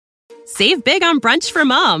Save big on brunch for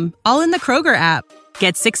mom, all in the Kroger app.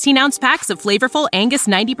 Get 16-ounce packs of flavorful Angus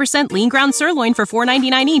 90% lean ground sirloin for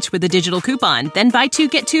 $4.99 each with a digital coupon. Then buy 2,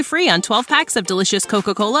 get 2 free on 12 packs of delicious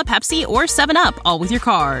Coca-Cola, Pepsi, or 7-Up, all with your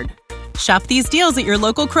card. Shop these deals at your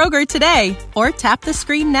local Kroger today, or tap the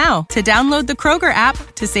screen now to download the Kroger app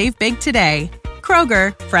to save big today.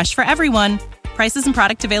 Kroger, fresh for everyone. Prices and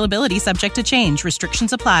product availability subject to change.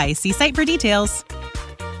 Restrictions apply. See site for details.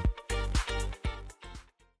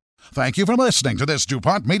 Thank you for listening to this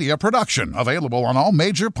DuPont Media production, available on all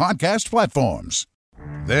major podcast platforms.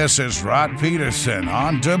 This is Rod Peterson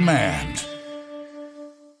on demand.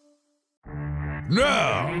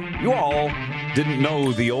 No! You all didn't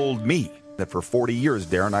know the old me, that for 40 years,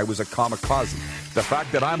 Darren, I was a kamikaze. The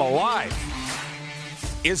fact that I'm alive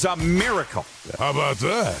is a miracle. How about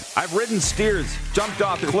that? I've ridden steers, jumped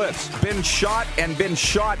off cliffs, been shot and been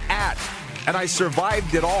shot at, and I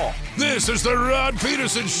survived it all. This is the Rod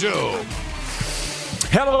Peterson Show.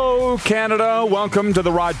 Hello, Canada. Welcome to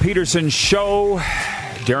the Rod Peterson Show.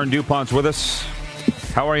 Darren DuPont's with us.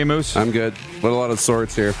 How are you, Moose? I'm good. A lot of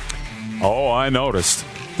sorts here. Oh, I noticed.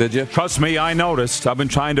 Did you? Trust me, I noticed. I've been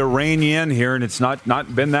trying to rein you in here, and it's not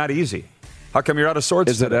been that easy. How come you're out of sorts?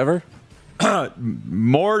 Is it ever?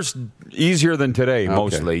 More's easier than today, okay.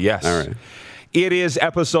 Mostly, yes. All right. It is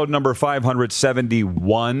episode number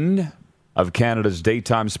 571 of Canada's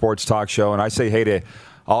daytime sports talk show, and I say hey to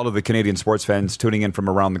all of the Canadian sports fans tuning in from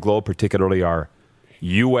around the globe, particularly our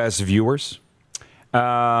U.S. viewers.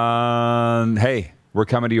 Hey, we're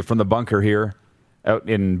coming to you from the bunker here out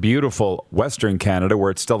in beautiful Western Canada,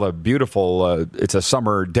 where it's still a beautiful, it's a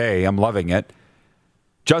summer day. I'm loving it.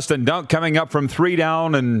 Justin Dunk coming up from 3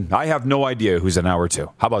 Down, and I have no idea who's in hour 2.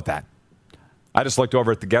 How about that? I just looked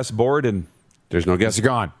over at the guest board, and there's no guest. It's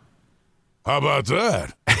gone. How about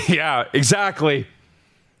that? Yeah, exactly.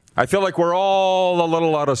 I feel like we're all a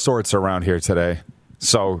little out of sorts around here today.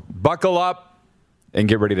 So buckle up and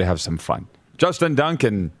get ready to have some fun. Justin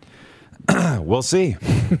Duncan, we'll see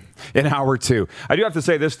in hour 2. I do have to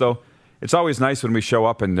say this, though. It's always nice when we show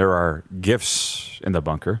up and there are gifts in the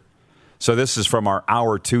bunker. So this is from our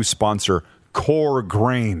hour 2 sponsor, Core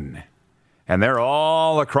Grain. And they're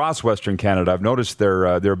all across Western Canada. I've noticed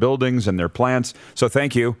their buildings and their plants. So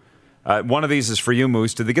thank you. One of these is for you,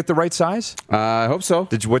 Moose. Did they get the right size? I hope so.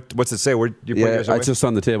 Did you, what's it say? Where you put yours away? It's just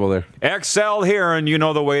on the table there. Excel here, and you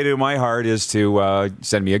know the way to my heart is to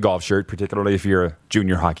send me a golf shirt, particularly if you're a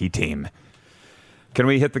junior hockey team. Can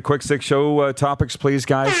we hit the quick 6 show topics, please,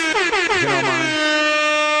 guys? If you don't mind.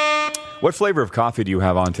 What flavor of coffee do you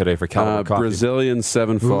have on today for Caliber Coffee? Brazilian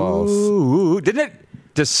Seven Falls. Ooh, didn't it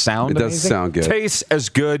just sound amazing? It does sound good. Tastes as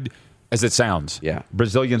good as it sounds. Yeah.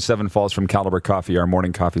 Brazilian Seven Falls from Caliber Coffee, our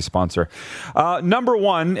morning coffee sponsor. Number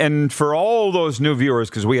 1, and for all those new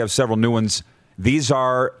viewers, because we have several new ones, these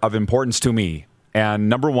are of importance to me. And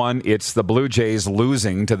number 1, it's the Blue Jays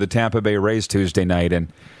losing to the Tampa Bay Rays Tuesday night.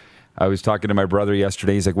 And I was talking to my brother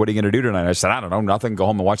yesterday. He's like, what are you going to do tonight? I said, I don't know, nothing. Go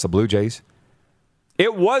home and watch the Blue Jays.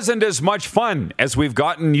 It wasn't as much fun as we've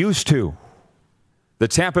gotten used to. The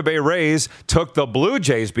Tampa Bay Rays took the Blue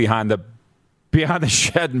Jays behind the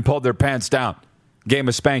shed and pulled their pants down. Game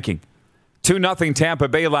of spanking. 2-0 Tampa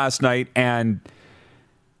Bay last night, and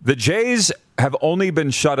the Jays have only been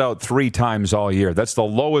shut out 3 times all year. That's the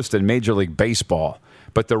lowest in Major League Baseball.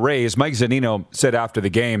 But the Rays, Mike Zunino said after the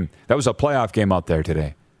game, that was a playoff game out there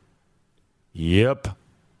today. Yep.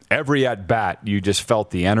 Every at-bat, you just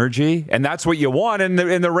felt the energy, and that's what you want. And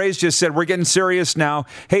the Rays just said, we're getting serious now.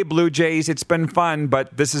 Hey, Blue Jays, it's been fun,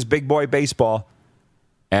 but this is big boy baseball.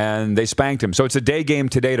 And they spanked him. So it's a day game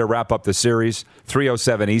today to wrap up the series,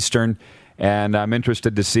 3:07 Eastern. And I'm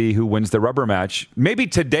interested to see who wins the rubber match. Maybe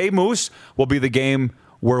today, Moose, will be the game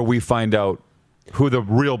where we find out who the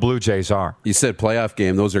real Blue Jays are. You said playoff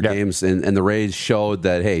game. Those are games, and the Rays showed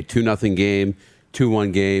that, hey, 2-0 game,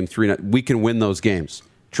 2-1 game, 3-0. We can win those games.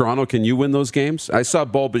 Toronto, can you win those games? I saw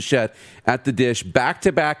Bo Bichette at the dish,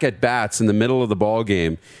 back-to-back at-bats in the middle of the ball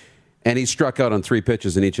game, and he struck out on 3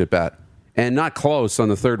 pitches in each at-bat. And not close on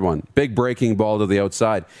the third one. Big breaking ball to the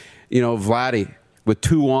outside. You know, Vladdy with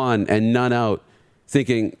 2 on and none out,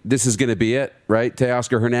 thinking this is going to be it, right?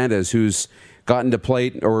 Teoscar Hernandez, who's gotten to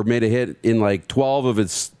plate or made a hit in like 12 of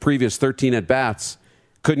its previous 13 at-bats,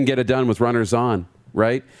 couldn't get it done with runners on,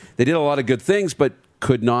 right? They did a lot of good things, but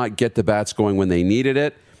could not get the bats going when they needed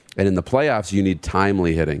it. And in the playoffs, you need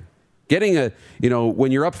timely hitting. Getting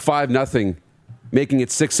when you're up 5-0, making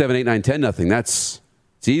it 6, 7, 8, 9, 10-0,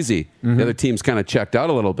 it's easy. Mm-hmm. The other team's kind of checked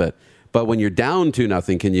out a little bit. But when you're down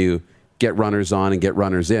 2-0, can you get runners on and get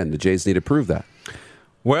runners in? The Jays need to prove that.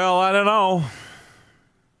 Well, I don't know.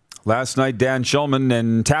 Last night, Dan Shulman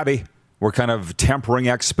and Tabby we're kind of tempering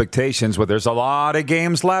expectations. But there's a lot of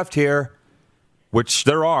games left here, which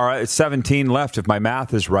there are. It's 17 left if my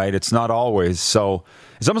math is right. It's not always. So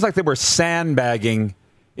it's almost like they were sandbagging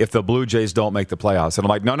if the Blue Jays don't make the playoffs. And I'm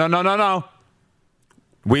like, no.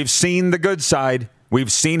 We've seen the good side.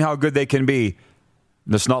 We've seen how good they can be.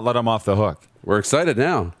 Let's not let them off the hook. We're excited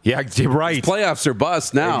now. Yeah, right. These playoffs are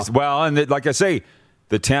bust now. Well, and like I say,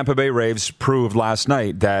 the Tampa Bay Raves proved last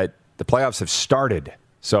night that the playoffs have started.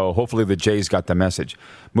 So hopefully the Jays got the message.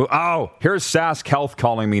 Oh, here's Sask Health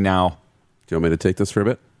calling me now. Do you want me to take this for a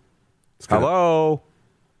bit? Hello.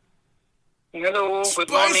 Hello,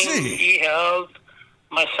 good morning, e-health.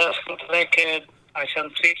 My Sask connected.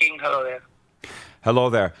 Ashan speaking. Hello there.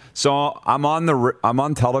 Hello there. So I'm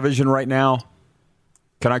on television right now.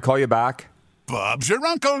 Can I call you back? Bob's your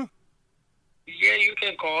uncle. Yeah, you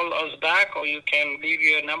can call us back, or you can leave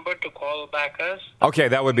your number to call back us. Okay,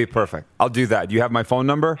 that would be perfect. I'll do that. Do you have my phone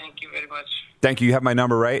number? Thank you very much. Thank you. You have my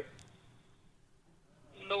number, right?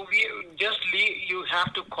 No, you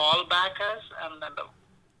have to call back us, and then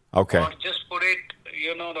Okay. or just put it,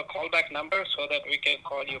 the callback number so that we can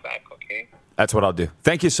call you back, okay? That's what I'll do.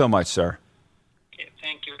 Thank you so much, sir. Okay,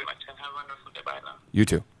 thank you very much, and have a wonderful day. Bye now. You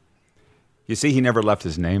too. You see, he never left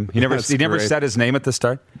his name. He never Great. said his name at the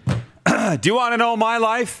start. Do you want to know my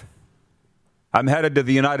life? I'm headed to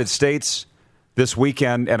the United States this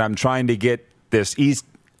weekend, and I'm trying to get this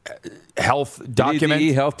health document.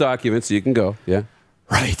 E-health document so you can go. Yeah.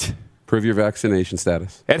 Right. Prove your vaccination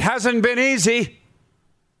status. It hasn't been easy.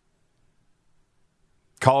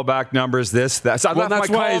 Callback numbers, this, that. So I left my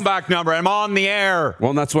callback number. I'm on the air. Well,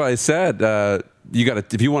 and that's why I said you got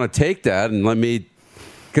to, if you want to take that and let me,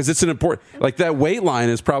 because it's an important, like that wait line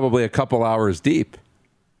is probably a couple hours deep.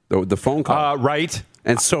 The phone call. Right.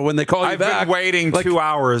 And so when they call you back. I've been waiting 2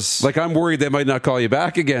 hours. Like I'm worried they might not call you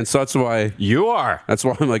back again. So that's why. You are. That's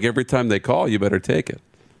why I'm like, every time they call, you better take it.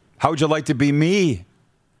 How would you like to be me?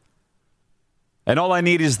 And all I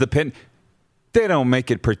need is the pin. They don't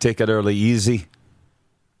make it particularly easy.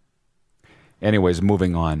 Anyways,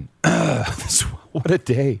 moving on. What a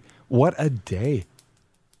day. What a day.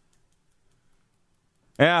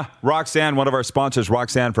 Yeah, Roxanne, one of our sponsors,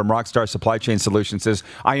 Roxanne from Rockstar Supply Chain Solutions, says,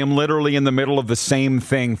 I am literally in the middle of the same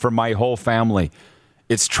thing for my whole family.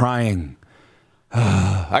 It's trying.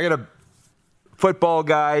 I got a football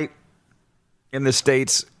guy in the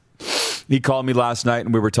States. He called me last night,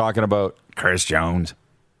 and we were talking about Chris Jones.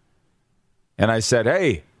 And I said,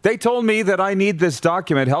 hey, they told me that I need this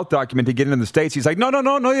document, health document, to get into the States. He's like, no,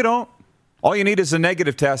 you don't. All you need is a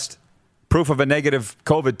negative test. Proof of a negative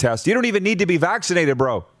COVID test. You don't even need to be vaccinated,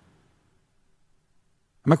 bro.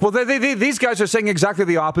 I'm like, well, these guys are saying exactly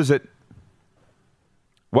the opposite.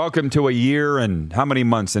 Welcome to a year and how many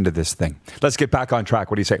months into this thing? Let's get back on track.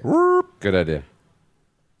 What do you say? Good idea.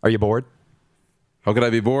 Are you bored? How could I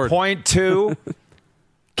be bored? Point 2,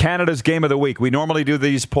 Canada's Game of the Week. We normally do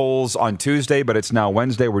these polls on Tuesday, but it's now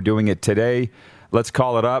Wednesday. We're doing it today. Let's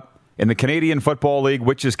call it up. In the Canadian Football League,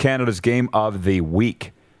 which is Canada's Game of the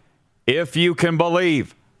Week? If you can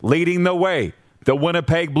believe, leading the way, the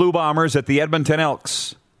Winnipeg Blue Bombers at the Edmonton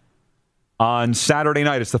Elks on Saturday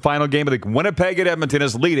night. It's the final game of the Winnipeg at Edmonton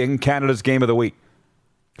is leading Canada's Game of the Week.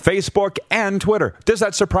 Facebook and Twitter. Does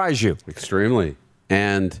that surprise you? Extremely.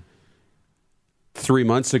 And 3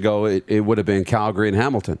 months ago, it would have been Calgary and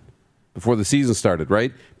Hamilton before the season started,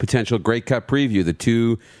 right? Potential Grey Cup preview, the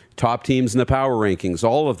two top teams in the power rankings,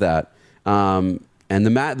 all of that. And the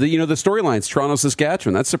storylines, Toronto,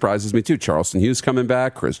 Saskatchewan, that surprises me too. Charleston Hughes coming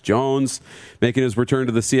back, Chris Jones making his return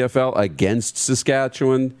to the CFL against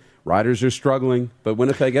Saskatchewan. Riders are struggling, but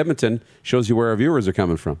Winnipeg, Edmonton shows you where our viewers are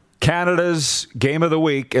coming from. Canada's Game of the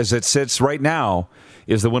Week, as it sits right now,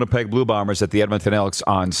 is the Winnipeg Blue Bombers at the Edmonton Elks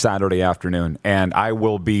on Saturday afternoon. And I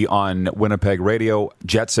will be on Winnipeg Radio,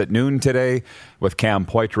 Jets at noon today with Cam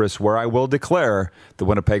Poitras, where I will declare the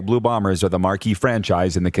Winnipeg Blue Bombers are the marquee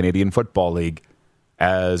franchise in the Canadian Football League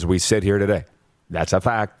as we sit here today. That's a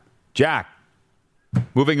fact. Jack,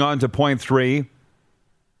 moving on to point 3,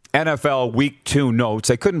 NFL Week 2 notes.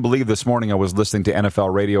 I couldn't believe this morning I was listening to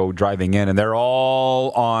NFL radio driving in, and they're all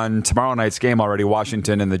on tomorrow night's game already,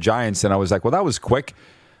 Washington and the Giants, and I was like, well, that was quick.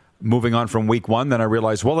 Moving on from Week 1, then I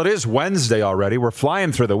realized, well, it is Wednesday already. We're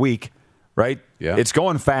flying through the week, right? Yeah. It's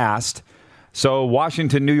going fast. So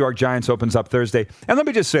Washington, New York Giants opens up Thursday. And let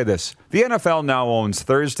me just say this. The NFL now owns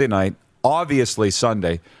Thursday night, obviously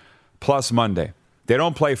Sunday, plus Monday. They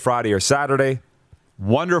don't play Friday or Saturday.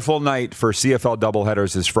 Wonderful night for CFL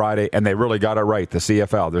doubleheaders is Friday, and they really got it right, the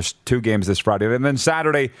CFL. There's 2 games this Friday. And then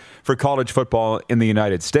Saturday for college football in the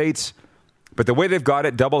United States. But the way they've got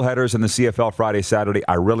it, doubleheaders in the CFL Friday, Saturday,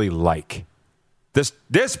 I really like.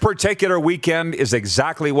 This particular weekend is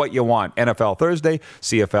exactly what you want. NFL Thursday,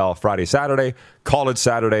 CFL Friday, Saturday, College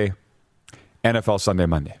Saturday, NFL Sunday,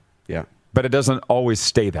 Monday. Yeah. But it doesn't always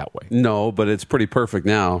stay that way. No, but it's pretty perfect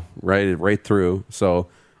now, right through. So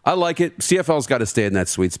I like it. CFL's got to stay in that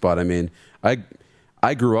sweet spot. I mean,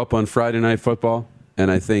 I grew up on Friday Night Football,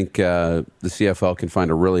 and I think the CFL can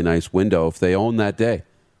find a really nice window if they own that day.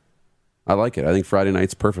 I like it. I think Friday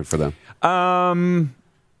night's perfect for them.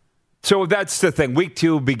 So that's the thing. Week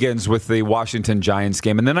 2 begins with the Washington Giants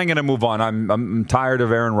game, and then I'm going to move on. I'm tired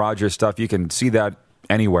of Aaron Rodgers stuff. You can see that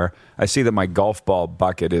anywhere. I see that my golf ball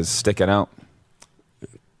bucket is sticking out.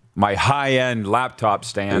 My high-end laptop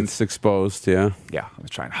stand. It's exposed, yeah. Yeah, I was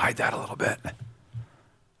trying to hide that a little bit.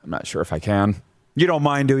 I'm not sure if I can. You don't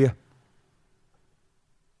mind, do you?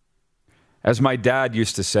 As my dad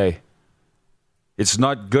used to say, it's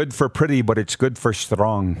not good for pretty, but it's good for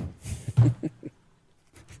strong.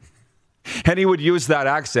 And he would use that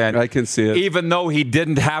accent. I can see it. Even though he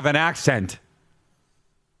didn't have an accent.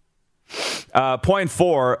 Point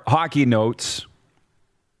 4, hockey notes.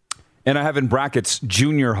 And I have in brackets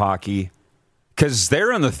junior hockey. Because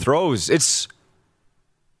they're in the throes. It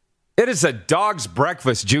is a dog's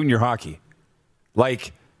breakfast junior hockey.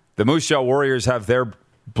 Like the Moose Jaw Warriors have their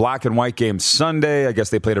black and white game Sunday. I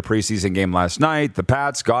guess they played a preseason game last night. The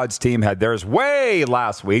Pats, God's team, had theirs way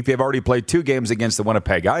last week. They've already played 2 games against the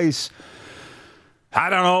Winnipeg Ice. I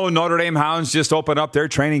don't know. Notre Dame Hounds just opened up their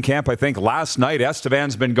training camp, I think, last night.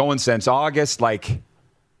 Estevan's been going since August. Like,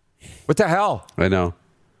 what the hell? I know.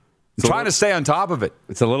 I'm trying to stay on top of it.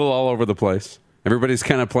 It's a little all over the place. Everybody's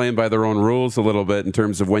kind of playing by their own rules a little bit in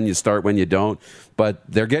terms of when you start, when you don't. But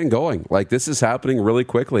they're getting going. Like, this is happening really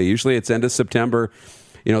quickly. Usually it's end of September.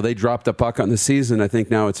 You know, they dropped a puck on the season. I think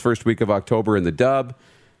now it's first week of October in the dub.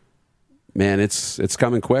 Man, it's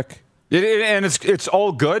coming quick. And it's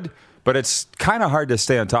all good, but it's kind of hard to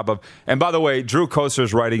stay on top of. And by the way, Drew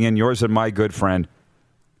Koser's writing in, yours and my good friend,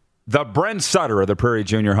 the Brent Sutter of the Prairie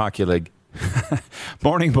Junior Hockey League.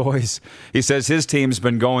 Morning, boys. He says his team's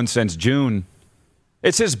been going since June.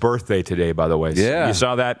 It's his birthday today, by the way. Yeah. You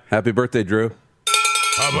saw that? Happy birthday, Drew.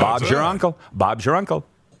 Bob's your uncle. Bob's your uncle.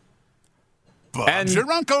 Bob's your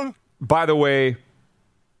uncle. By the way,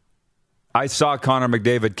 I saw Connor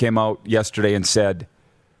McDavid came out yesterday and said,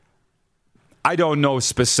 I don't know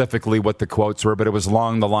specifically what the quotes were, but it was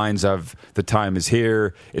along the lines of, the time is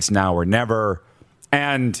here, it's now or never.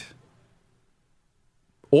 And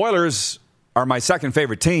Oilers are my second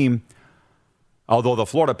favorite team, although the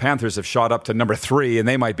Florida Panthers have shot up to number 3, and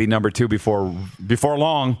they might be number 2 before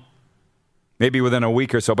long, maybe within a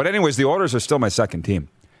week or so. But anyways, the Oilers are still my second team.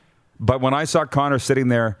 But when I saw Connor sitting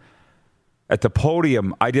there at the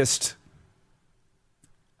podium,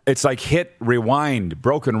 it's like hit rewind,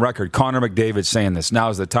 broken record. Connor McDavid saying this.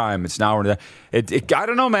 Now's the time. It's now or never. I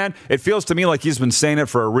don't know, man. It feels to me like he's been saying it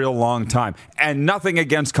for a real long time. And nothing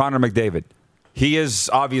against Connor McDavid. He is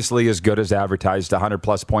obviously as good as advertised,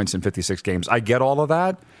 100-plus points in 56 games. I get all of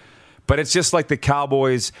that. But it's just like the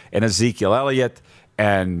Cowboys and Ezekiel Elliott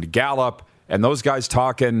and Gallup and those guys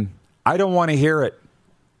talking. I don't want to hear it.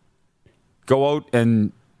 Go out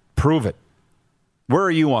and prove it. Where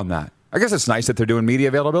are you on that? I guess it's nice that they're doing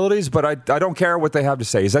media availabilities, but I don't care what they have to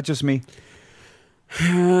say. Is that just me?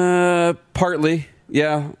 Partly,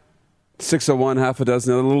 yeah. 601, half a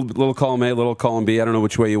dozen. A little column A, little column B. I don't know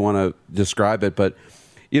which way you want to describe it, but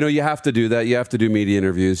you have to do that. You have to do media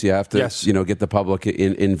interviews. You have to, get the public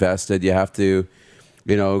invested. You have to,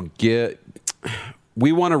 we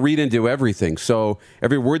want to read into everything. So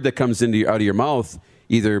every word that comes out of your mouth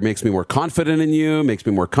either makes me more confident in you, makes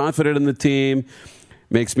me more confident in the team,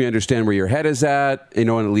 makes me understand where your head is at, and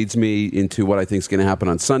it leads me into what I think is going to happen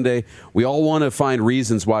on Sunday. We all want to find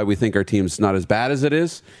reasons why we think our team's not as bad as it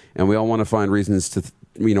is, and we all want to find reasons to,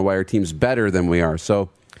 why our team's better than we are. So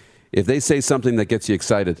if they say something that gets you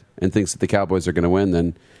excited and thinks that the Cowboys are going to win,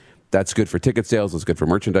 then that's good for ticket sales, it's good for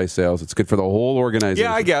merchandise sales, it's good for the whole organization.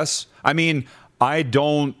 Yeah, I guess. I mean, I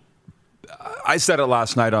said it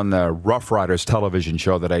last night on the Rough Riders television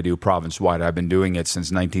show that I do province-wide. I've been doing it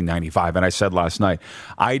since 1995. And I said last night,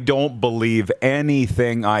 I don't believe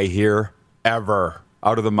anything I hear ever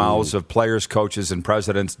out of the mouths of players, coaches, and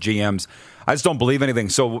presidents, GMs. I just don't believe anything.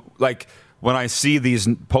 So, like, when I see these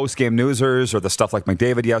post-game newsers or the stuff like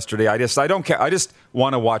McDavid yesterday, I don't care. I just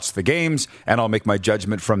want to watch the games, and I'll make my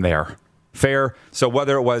judgment from there. Fair. So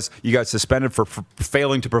whether it was you got suspended for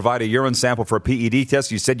failing to provide a urine sample for a PED test,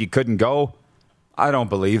 you said you couldn't go, I don't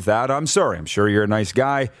believe that. I'm sorry. I'm sure you're a nice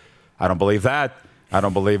guy. I don't believe that. I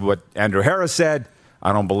don't believe what Andrew Harris said.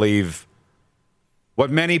 I don't believe what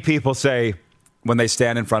many people say. when they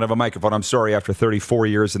stand in front of a microphone. I'm sorry, after 34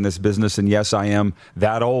 years in this business, and yes, I am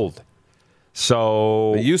that old.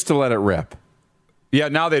 So they used to let it rip. Yeah,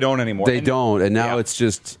 now they don't anymore. They don't, and now it's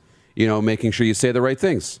just, making sure you say the right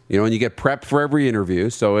things. And you get prepped for every interview,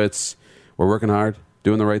 so we're working hard,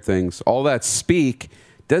 doing the right things. All that speak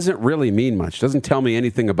doesn't really mean much. Doesn't tell me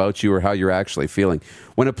anything about you or how you're actually feeling.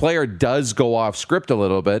 When a player does go off script a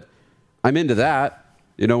little bit, I'm into that.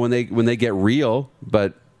 When they get real,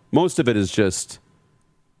 but most of it is just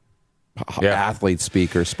athlete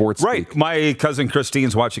speak or sports right. speak. My cousin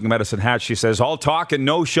Christine's watching Medicine Hat. She says, all talk and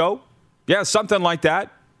no show. Yeah, something like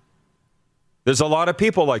that. There's a lot of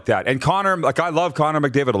people like that. And Connor, I love Connor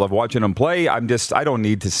McDavid. I love watching him play. I don't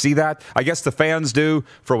need to see that. I guess the fans do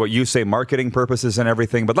for what you say, marketing purposes and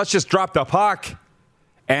everything. But let's just drop the puck.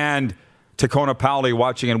 And Tacona Powley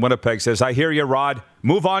watching in Winnipeg says, I hear you, Rod.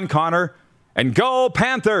 Move on, Connor. And go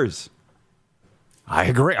Panthers. I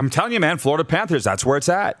agree. I'm telling you, man, Florida Panthers, that's where it's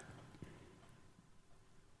at.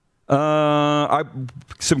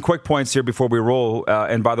 Some quick points here before we roll.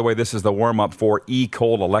 And by the way, this is the warm-up for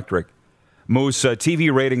E-Cold Electric. Moose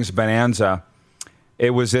TV ratings bonanza. It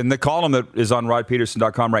was in the column that is on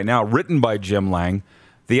rodpeterson.com right now, written by Jim Lang.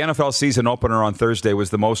 The NFL season opener on Thursday was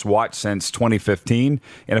the most watched since 2015.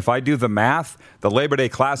 And if I do the math, the Labor Day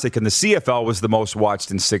Classic in the CFL was the most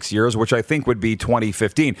watched in 6 years, which I think would be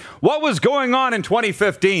 2015. What was going on in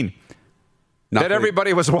 2015? Nothing. That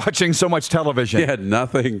everybody was watching so much television? Yeah,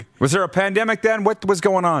 nothing. Was there a pandemic then? What was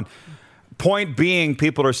going on? Point being,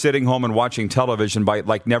 people are sitting home and watching television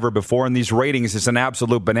like never before, and these ratings is an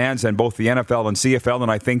absolute bonanza in both the NFL and CFL, and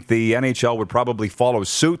I think the NHL would probably follow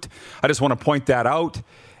suit. I just want to point that out,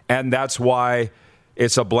 and that's why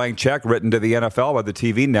it's a blank check written to the NFL by the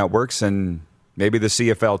TV networks and maybe the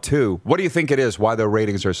CFL too. What do you think it is, why the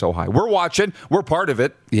ratings are so high? We're watching. We're part of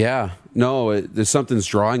it. Yeah. No, there's something's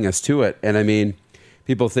drawing us to it, and I mean,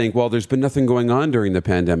 people think, well, there's been nothing going on during the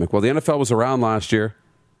pandemic. Well, the NFL was around last year.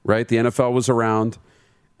 Right? The NFL was around,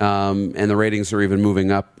 and the ratings are even moving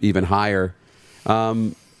up even higher.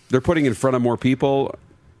 They're putting in front of more people.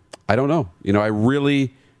 I don't know. I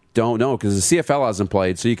really don't know because the CFL hasn't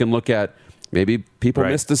played. So you can look at maybe people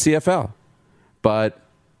missed the CFL. But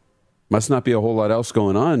must not be a whole lot else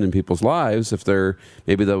going on in people's lives if they're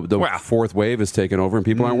maybe the fourth wave is taking over and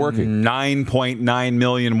people aren't working. 9.9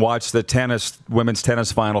 million watched the women's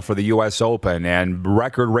tennis final for the U.S. Open and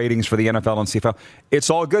record ratings for the NFL and CFL. It's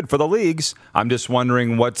all good for the leagues. I'm just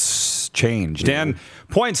wondering what's changed. Yeah. And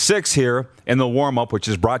point 6 here in the warm-up, which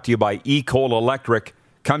is brought to you by E-Cold Electric.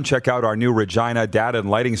 Come check out our new Regina Data and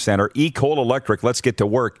Lighting Center. E-Cold Electric, let's get to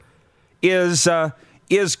work,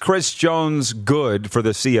 Is Chris Jones good for the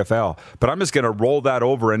CFL? But I'm just going to roll that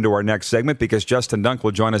over into our next segment because Justin Dunk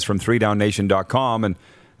will join us from 3DownNation.com, and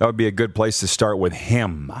that would be a good place to start with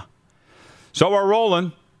him. So we're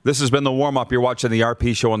rolling. This has been the warm-up. You're watching the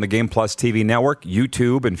RP Show on the Game Plus TV network,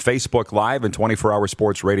 YouTube, and Facebook Live, and 24-hour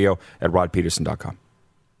sports radio at rodpeterson.com.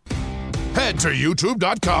 Head to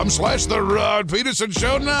youtube.com/The Rod Peterson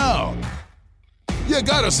Show now. You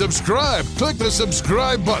gotta subscribe. Click the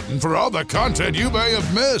subscribe button for all the content you may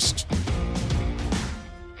have missed.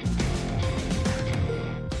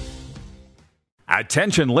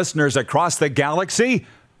 Attention listeners across the galaxy,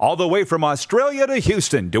 all the way from Australia to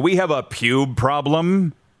Houston. Do we have a pube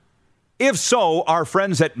problem? If so, our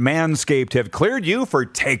friends at Manscaped have cleared you for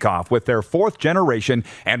takeoff with their 4th generation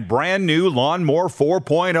and brand new Lawnmower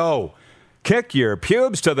 4.0. Kick your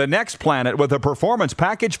pubes to the next planet with a Performance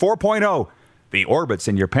Package 4.0. The orbits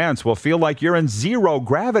in your pants will feel like you're in zero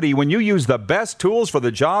gravity when you use the best tools for the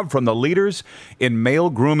job from the leaders in male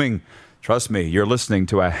grooming. Trust me, you're listening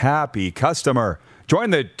to a happy customer.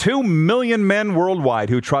 Join the 2 million men worldwide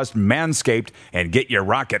who trust Manscaped and get your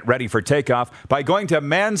rocket ready for takeoff by going to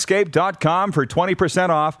manscaped.com for 20%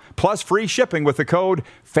 off plus free shipping with the code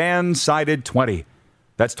FANSIDED20.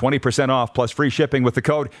 That's 20% off plus free shipping with the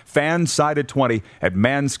code FANSIDED20 at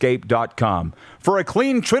manscaped.com. For a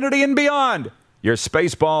clean trinity and beyond, your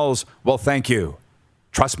space balls will thank you.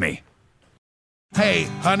 Trust me. Hey,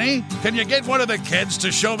 honey, can you get one of the kids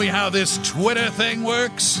to show me how this Twitter thing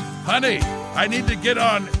works? Honey, I need to get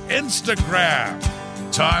on Instagram.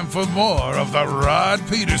 Time for more of the Rod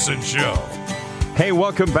Peterson Show. Hey,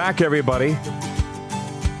 welcome back, everybody.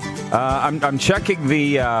 I'm checking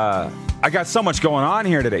the... I got so much going on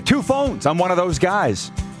here today. 2 phones. I'm one of those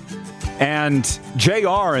guys. And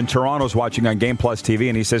JR in Toronto's watching on Game Plus TV,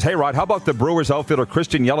 and he says, hey, Rod, how about the Brewers outfielder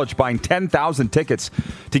Christian Yelich buying 10,000 tickets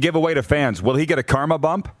to give away to fans? Will he get a karma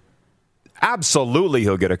bump? Absolutely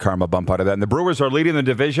he'll get a karma bump out of that. And the Brewers are leading the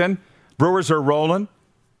division. Brewers are rolling.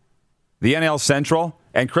 The NL Central,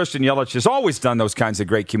 And Christian Yelich has always done those kinds of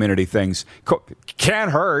great community things.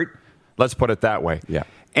 Can't hurt. Let's put it that way. Yeah.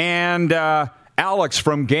 And Alex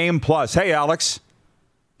from Game Plus. Hey, Alex.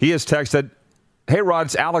 He has texted, hey, Rod,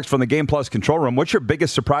 it's Alex from the Game Plus control room. What's your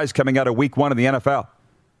biggest surprise coming out of week 1 of the NFL?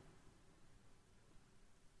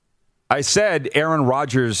 I said Aaron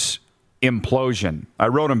Rodgers' implosion. I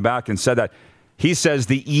wrote him back and said that. He says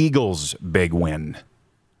the Eagles' big win.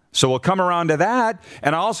 So we'll come around to that.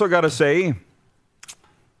 And I also got to say,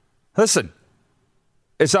 listen,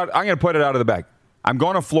 I'm going to put it out of the bag. I'm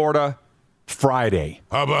going to Florida Friday.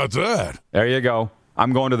 How about that? There you go.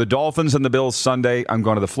 I'm going to the Dolphins and the Bills Sunday. I'm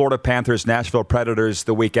going to the Florida Panthers, Nashville Predators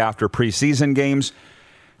the week after preseason games.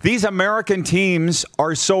 These American teams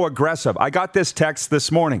are so aggressive. I got this text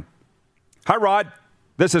this morning. Hi, Rod.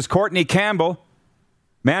 This is Courtney Campbell,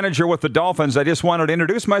 manager with the Dolphins. I just wanted to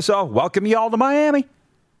introduce myself, welcome you all to Miami,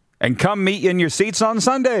 and come meet you in your seats on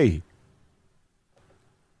Sunday.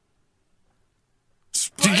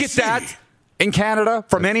 Spicy. Do you get that in Canada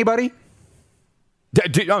from anybody?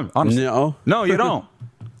 Honestly. No, you don't.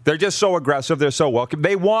 They're just so aggressive. They're so welcome.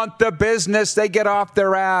 They want the business. They get off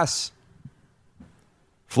their ass.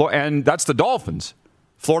 And that's the Dolphins.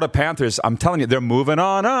 Florida Panthers, I'm telling you, they're moving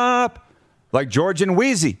on up like George and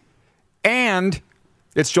Wheezy. And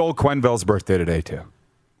it's Joel Quenneville's birthday today, too.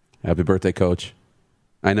 Happy birthday, Coach.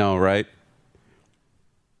 I know, right?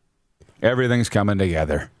 Everything's coming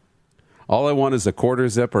together. All I want is a quarter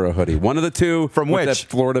zip or a hoodie. One of the two. From with which? That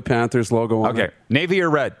Florida Panthers logo on it. Okay. Navy or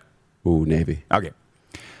red? Ooh, Navy. Okay.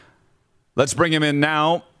 Let's bring him in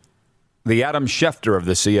now. The Adam Schefter of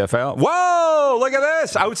the CFL. Whoa! Look at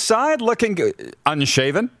this. Outside looking good.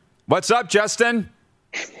 Unshaven. What's up, Justin?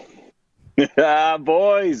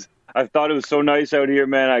 Boys, I thought it was so nice out here,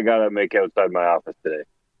 man. I got to make outside my office today.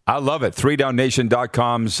 I love it.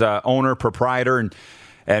 3DownNation.com's owner, proprietor,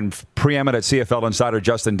 and preeminent CFL insider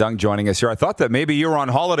Justin Dunk joining us here. I thought that maybe you were on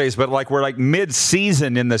holidays, but we're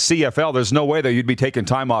mid-season in the CFL. There's no way that you'd be taking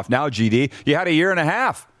time off now, GD. You had a year and a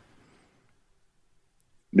half.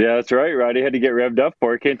 Yeah, that's right, Roddy. Had to get revved up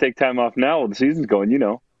for it. Can't take time off now while the season's going,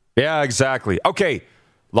 Yeah, exactly. Okay,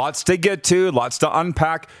 lots to get to, lots to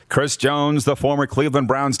unpack. Chris Jones, the former Cleveland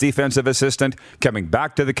Browns defensive assistant, coming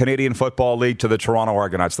back to the Canadian Football League to the Toronto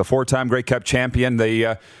Argonauts. The 4-time Grey Cup champion,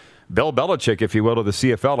 the Bill Belichick, if you will, to the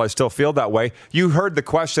CFL. I still feel that way. You heard the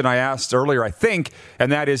question I asked earlier, I think, and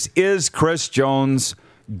that is Chris Jones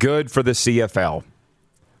good for the CFL?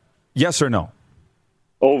 Yes or no?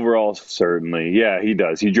 Overall, certainly. Yeah, he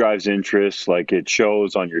does. He drives interest. It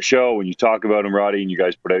shows on your show when you talk about him, Roddy, and you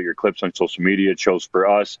guys put out your clips on social media. It shows for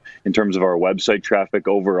us in terms of our website traffic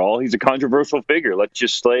overall. He's a controversial figure. Let's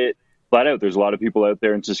just say it flat out. There's a lot of people out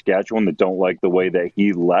there in Saskatchewan that don't like the way that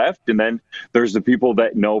he left. And then there's the people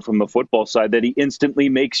that know from the football side that he instantly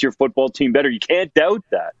makes your football team better. You can't doubt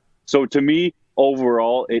that. So to me,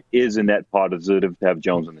 overall, it is a net positive to have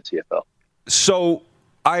Jones in the CFL. So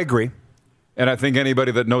I agree. And I think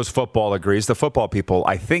anybody that knows football agrees. The football people,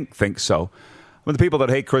 I think so. But the people that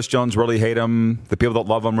hate Chris Jones really hate him. The people that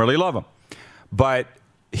love him really love him. But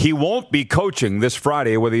he won't be coaching this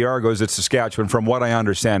Friday with the Argos at Saskatchewan, from what I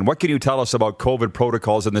understand. What can you tell us about COVID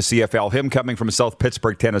protocols in the CFL, him coming from South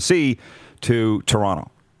Pittsburgh, Tennessee, to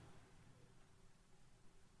Toronto?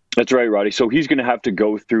 That's right, Roddy. So he's going to have to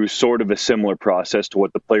go through sort of a similar process to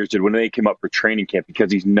what the players did when they came up for training camp,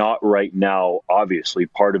 because he's not right now, obviously,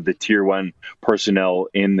 part of the Tier 1 personnel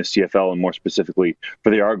in the CFL, and more specifically for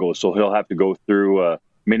the Argos. So he'll have to go through a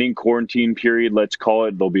mini quarantine period, let's call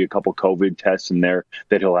it. There'll be a couple COVID tests in there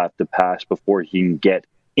that he'll have to pass before he can get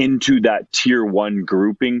into that Tier 1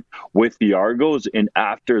 grouping with the Argos. And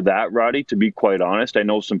after that, Roddy, to be quite honest, I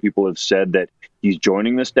know some people have said that he's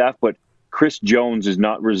joining the staff, but Chris Jones is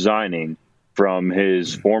not resigning from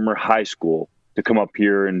his former high school to come up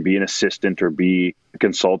here and be an assistant or be a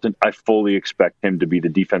consultant. I fully expect him to be the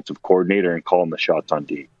defensive coordinator and calling the shots on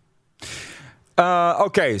D.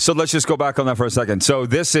 Okay, so let's just go back on that for a second. So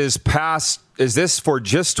this is this for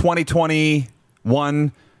just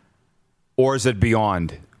 2021, or is it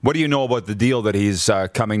beyond? What do you know about the deal that he's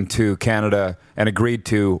coming to Canada and agreed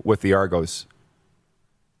to with the Argos?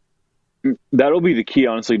 That'll be the key,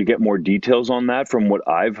 honestly, to get more details on that. From what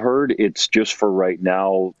I've heard, it's just for right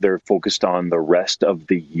now, they're focused on the rest of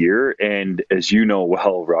the year. And as you know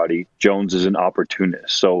well, Roddy, Jones is an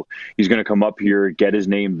opportunist. So he's going to come up here, get his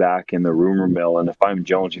name back in the rumor mill. And if I'm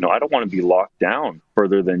Jones, I don't want to be locked down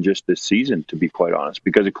further than just this season, to be quite honest,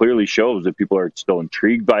 because it clearly shows that people are still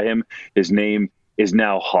intrigued by him. His name is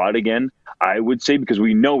now hot again, I would say, because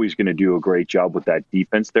we know he's going to do a great job with that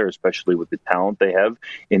defense there, especially with the talent they have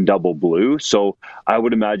in double blue. So I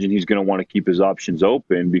would imagine he's going to want to keep his options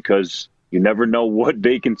open, because You never know what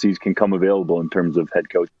vacancies can come available in terms of head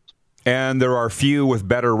coaches. And there are few with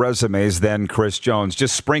better resumes than Chris Jones.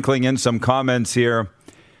 Just sprinkling in some comments here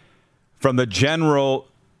from the general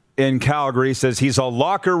in Calgary. Says he's a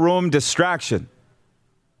locker room distraction.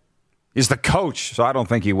 He's the coach, so I don't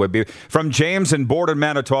think he would be. From James in Borden,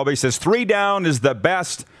 Manitoba, he says 3 down is the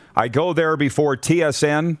best. I go there before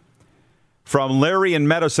TSN. From Larry in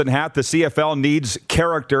Medicine Hat, the CFL needs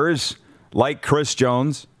characters like Chris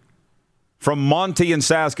Jones. From Monty in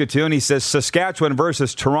Saskatoon, he says Saskatchewan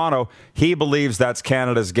versus Toronto. He believes that's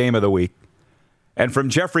Canada's game of the week. And from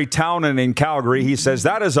Jeffrey Townend in Calgary, he says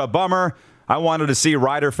that is a bummer. I wanted to see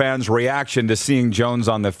Rider fans' reaction to seeing Jones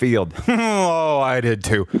on the field. Oh, I did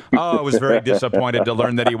too. Oh, I was very disappointed to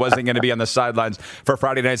learn that he wasn't going to be on the sidelines for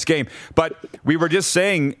Friday night's game. But we were just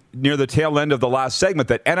saying near the tail end of the last segment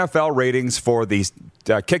that NFL ratings for the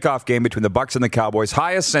kickoff game between the Bucs and the Cowboys,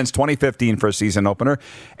 highest since 2015 for a season opener.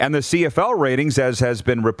 And the CFL ratings, as has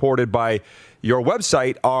been reported by your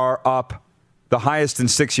website, are up the highest in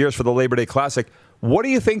 6 years for the Labor Day Classic. What do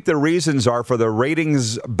you think the reasons are for the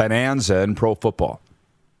ratings bonanza in pro football?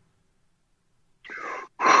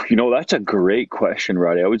 That's a great question,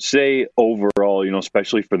 Roddy. I would say overall,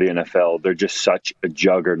 especially for the NFL, they're just such a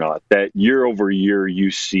juggernaut that year over year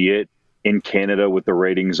you see it in Canada with the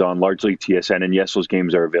ratings on largely TSN. And yes, those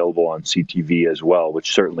games are available on CTV as well,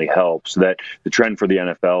 which certainly helps. That the trend for the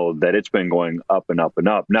NFL, that it's been going up and up and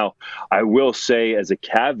up. Now, I will say as a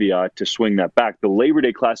caveat to swing that back, the Labor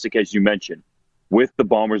Day Classic, as you mentioned, with the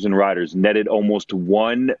Bombers and Riders, netted almost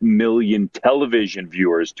 1 million television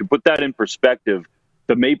viewers. To put that in perspective,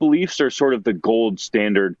 the Maple Leafs are sort of the gold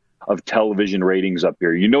standard of television ratings up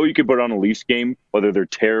here. You can put on a Leafs game, whether they're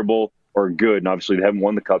terrible or good. And obviously, they haven't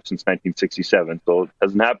won the Cup since 1967, so it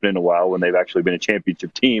hasn't happened in a while when they've actually been a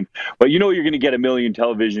championship team. But you're going to get 1 million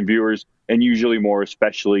television viewers, and usually more,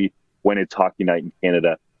 especially when it's hockey night in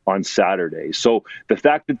Canada on Saturday. So the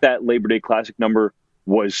fact that Labor Day Classic number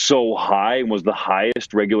was so high and was the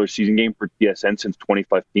highest regular season game for TSN since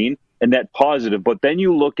 2015, and net positive. But then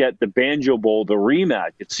you look at the Banjo Bowl, the rematch,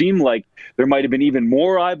 it seemed like there might have been even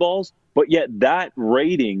more eyeballs, but yet that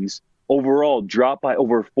ratings overall dropped by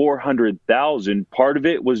over 400,000. Part of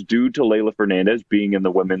it was due to Leylah Fernandez being in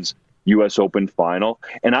the Women's U.S. Open final.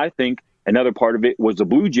 And I think another part of it was the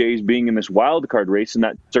Blue Jays being in this wild card race, and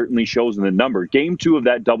that certainly shows in the number. Game 2 of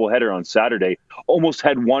that doubleheader on Saturday almost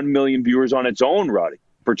had 1 million viewers on its own, Roddy,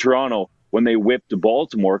 for Toronto when they whipped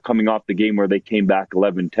Baltimore, coming off the game where they came back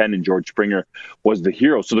 11-10 and George Springer was the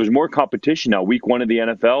hero. So there's more competition now. Week 1 of the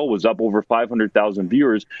NFL was up over 500,000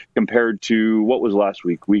 viewers compared to what was last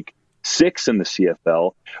week? Week 6 in the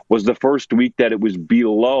CFL was the first week that it was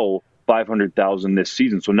below 500,000 this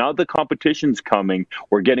season. So now the competition's coming.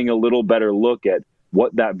 We're getting a little better look at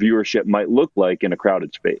what that viewership might look like in a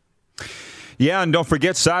crowded space. Yeah, and don't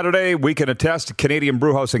forget Saturday, we can attest, Canadian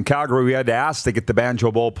Brewhouse in Calgary, we had to ask to get the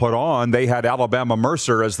Banjo Bowl put on. They had Alabama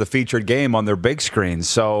Mercer as the featured game on their big screen.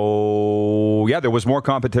 So, yeah, there was more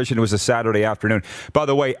competition. It was a Saturday afternoon. By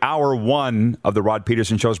the way, hour 1 of the Rod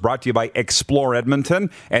Peterson Show is brought to you by Explore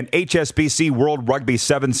Edmonton and HSBC World Rugby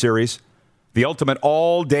 7 Series. The ultimate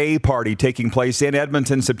all-day party taking place in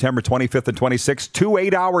Edmonton, September 25th and 26th. 2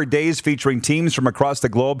 8-hour days featuring teams from across the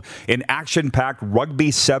globe in action-packed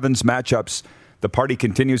Rugby Sevens matchups. The party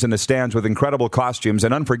continues in the stands with incredible costumes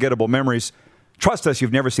and unforgettable memories. Trust us,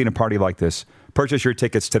 you've never seen a party like this. Purchase your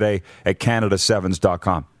tickets today at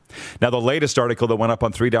CanadaSevens.com. Now, the latest article that went up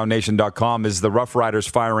on 3DownNation.com is the Rough Riders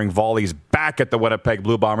firing volleys back at the Winnipeg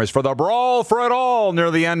Blue Bombers for the brawl for it all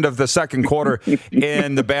near the end of the second quarter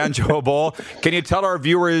in the Banjo Bowl. Can you tell our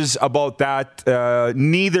viewers about that?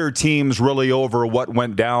 Neither team's really over what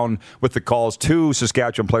went down with the calls. 2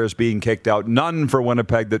 Saskatchewan players being kicked out. None for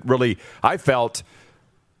Winnipeg that really, I felt,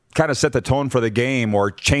 kind of set the tone for the game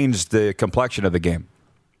or changed the complexion of the game.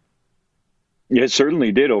 Yeah, it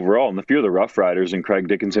certainly did overall. And the fear of the Rough Riders, and Craig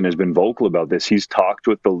Dickinson has been vocal about this. He's talked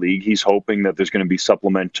with the league. He's hoping that there's going to be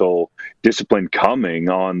supplemental discipline coming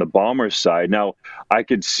on the Bombers side. Now, I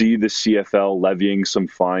could see the CFL levying some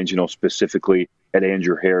fines, specifically at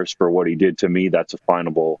Andrew Harris for what he did. To me, that's a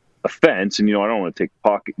finable offense. And, I don't want to take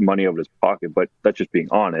pocket money out of his pocket, but that's just being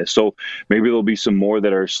honest. So maybe there'll be some more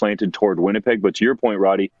that are slanted toward Winnipeg. But to your point,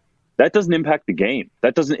 Roddy, that doesn't impact the game.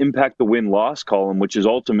 That doesn't impact the win-loss column, which is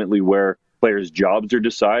ultimately where players' jobs are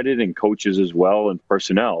decided and coaches as well and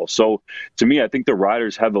personnel. So to me, I think the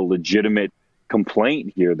Riders have a legitimate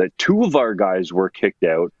complaint here that 2 of our guys were kicked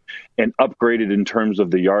out and upgraded in terms of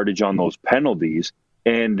the yardage on those penalties,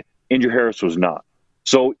 and Andrew Harris was not.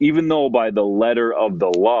 So even though by the letter of the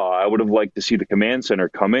law, I would have liked to see the command center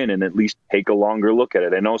come in and at least take a longer look at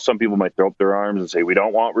it. I know some people might throw up their arms and say, we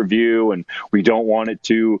don't want review and we don't want it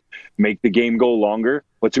to make the game go longer.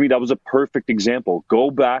 But to me, that was a perfect example.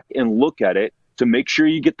 Go back and look at it to make sure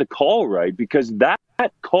you get the call right, because that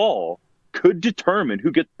call could determine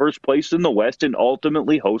who gets first place in the West and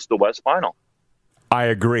ultimately host the West Final. I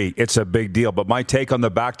agree. It's a big deal. But my take on the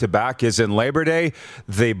back-to-back is in Labor Day,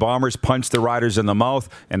 the Bombers punched the Riders in the mouth,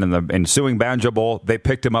 and in the ensuing Banjo Bowl, they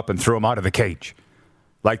picked him up and threw him out of the cage.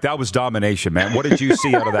 Like, that was domination, man. What did you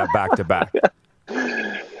see out of that back-to-back?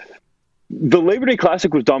 The Labor Day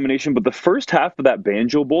Classic was domination, but the first half of that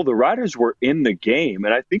Banjo Bowl, the Riders were in the game.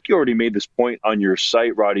 And I think you already made this point on your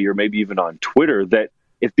site, Roddy, or maybe even on Twitter, that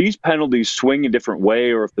if these penalties swing a different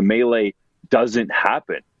way or if the melee doesn't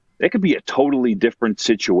happen, it could be a totally different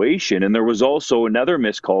situation. And there was also another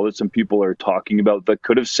missed call that some people are talking about that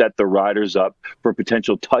could have set the Riders up for a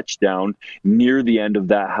potential touchdown near the end of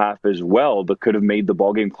that half as well, that could have made the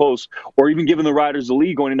ball game close or even given the Riders the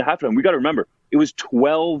lead going into halftime. We got to remember, it was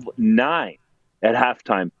 12-9 at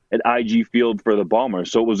halftime at IG Field for the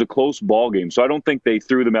Bombers. So it was a close ball game. So I don't think they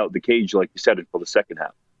threw them out the cage, like you said, until the second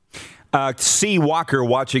half. C. Walker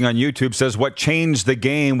watching on YouTube says what changed the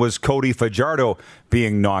game was Cody Fajardo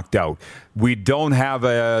being knocked out. We don't have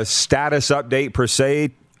a status update per se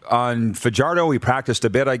on Fajardo. He practiced a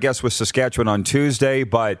bit, I guess, with Saskatchewan on Tuesday,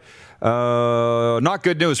 but not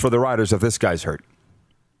good news for the Riders if this guy's hurt.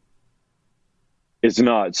 It's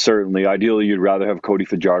not, certainly. Ideally, you'd rather have Cody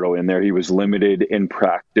Fajardo in there. He was limited in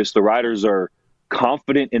practice. The Riders are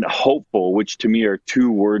confident and hopeful, which to me are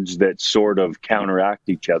two words that sort of counteract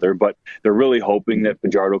each other, but they're really hoping that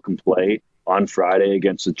Fajardo can play on Friday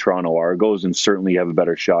against the Toronto Argos and certainly have a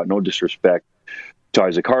better shot. No disrespect to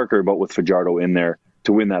Isaac Harker, but with Fajardo in there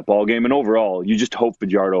to win that ball game. And overall, you just hope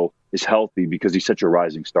Fajardo is healthy because he's such a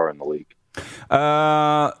rising star in the league.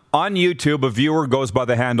 On YouTube, a viewer goes by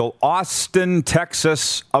the handle Austin,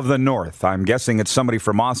 Texas of the North. I'm guessing it's somebody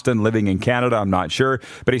from Austin living in Canada. I'm not sure.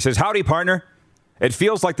 But he says, howdy, partner. It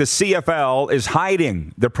feels like the CFL is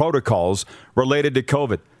hiding the protocols related to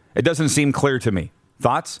COVID. It doesn't seem clear to me.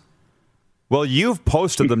 Thoughts? Well, you've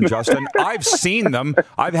posted them, Justin. I've seen them.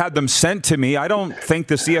 I've had them sent to me. I don't think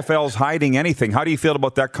the CFL is hiding anything. How do you feel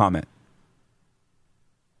about that comment?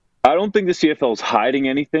 I don't think the CFL is hiding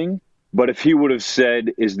anything, but if he would have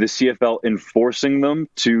said, is the CFL enforcing them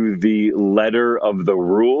to the letter of the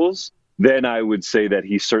rules, then I would say that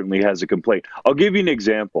he certainly has a complaint. I'll give you an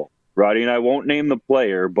example, Roddy, and I won't name the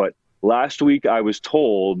player, but last week I was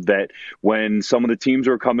told that when some of the teams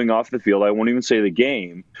were coming off the field, I won't even say the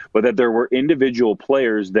game, but that there were individual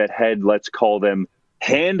players that had, let's call them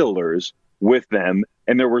handlers with them,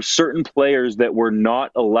 and there were certain players that were not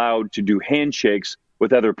allowed to do handshakes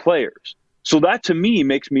with other players. So that to me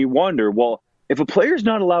makes me wonder, well, if a player's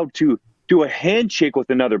not allowed to do a handshake with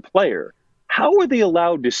another player, how are they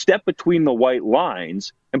allowed to step between the white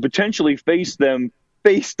lines and potentially face them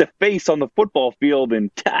face-to-face on the football field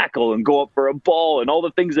and tackle and go up for a ball and all the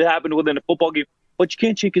things that happen within a football game, but you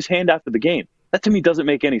can't shake his hand after the game? That to me doesn't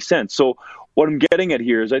make any sense. So what I'm getting at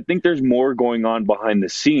here is I think there's more going on behind the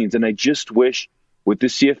scenes, and I just wish with the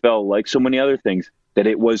CFL, like so many other things, that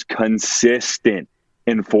it was consistent.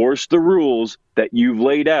 Enforce the rules that you've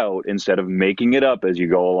laid out instead of making it up as you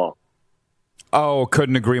go along. Oh,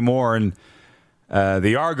 couldn't agree more. And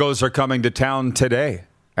the Argos are coming to town today.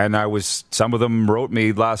 And some of them wrote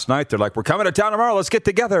me last night. They're like, we're coming to town tomorrow. Let's get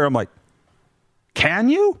together. I'm like, can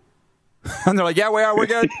you? And they're like, yeah, we are. We're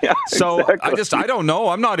good. Yeah, so exactly. I don't know.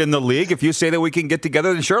 I'm not in the league. If you say that we can get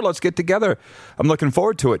together, then sure, let's get together. I'm looking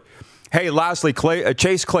forward to it. Hey, lastly,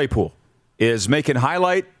 Chase Claypool is making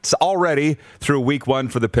highlights already through week one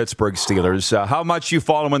for the Pittsburgh Steelers. How much you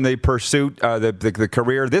follow in the pursuit, the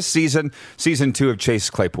career this season 2 of Chase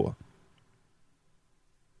Claypool?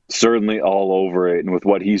 Certainly all over it. And with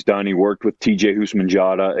what he's done, he worked with TJ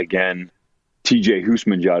Houshmandzadeh again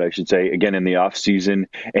in the offseason.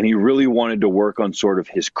 And he really wanted to work on sort of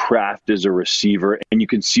his craft as a receiver. And you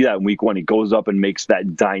can see that in week one. He goes up and makes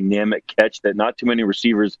that dynamic catch that not too many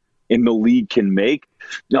receivers in the league can make.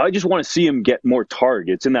 Now, I just want to see him get more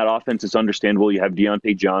targets. In that offense, it's understandable. You have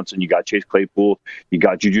Deontay Johnson, you got Chase Claypool, you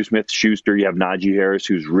got Juju Smith-Schuster, you have Najee Harris,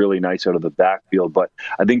 who's really nice out of the backfield. But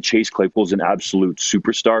I think Chase Claypool's an absolute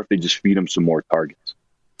superstar if they just feed him some more targets.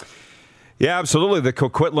 Yeah, absolutely. The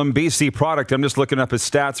Coquitlam BC product. I'm just looking up his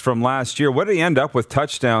stats from last year. What did he end up with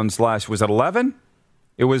touchdowns last? Was it 11?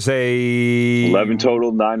 It was 11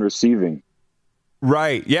 total, 9 receiving.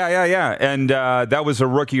 Right. Yeah. And that was a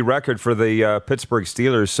rookie record for the Pittsburgh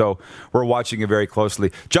Steelers, so we're watching it very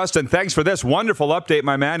closely. Justin, thanks for this wonderful update,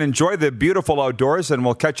 my man. Enjoy the beautiful outdoors, and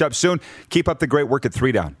we'll catch up soon. Keep up the great work at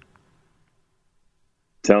 3Down.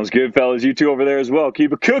 Sounds good, fellas. You two over there as well.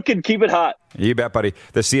 Keep it cooking. Keep it hot. You bet, buddy.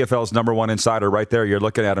 The CFL's number one insider right there. You're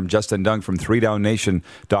looking at him, Justin Dung from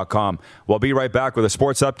 3DownNation.com. We'll be right back with a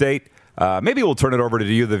sports update. Maybe we'll turn it over to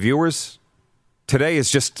you, the viewers. Today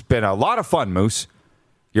has just been a lot of fun, Moose.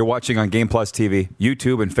 You're watching on Game Plus TV,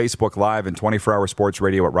 YouTube, and Facebook Live, and 24-hour sports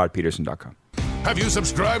radio at rodpeterson.com. Have you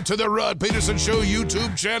subscribed to the Rod Peterson Show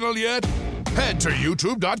YouTube channel yet? Head to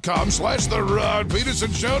youtube.com/The Rod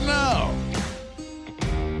Peterson Show now.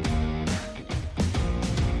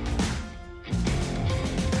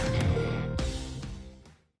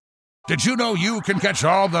 Did you know you can catch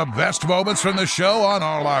all the best moments from the show on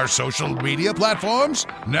all our social media platforms?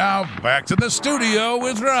 Now, back to the studio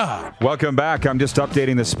with Rod. Welcome back. I'm just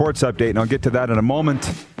updating the sports update, and I'll get to that in a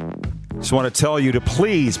moment. Just want to tell you to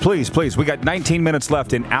please, we got 19 minutes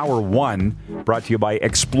left in hour one, brought to you by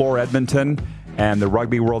Explore Edmonton and the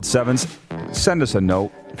Rugby World Sevens. Send us a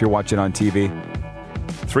note if you're watching on TV.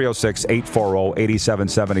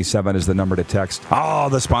 306-840-8777 is the number to text. Oh,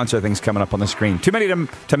 the sponsor thing's coming up on the screen. Too many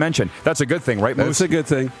to mention. That's a good thing, right, Moose? That's a good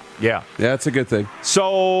thing. Yeah. Yeah, it's a good thing.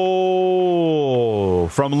 So,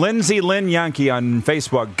 from Lindsay Lynn Yankee on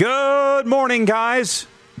Facebook. Good morning, guys.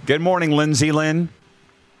 Good morning, Lindsay Lynn.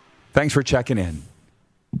 Thanks for checking in.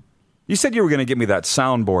 You said you were going to give me that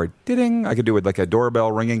soundboard. Ding. I could do it like a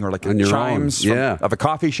doorbell ringing or like a chimes of a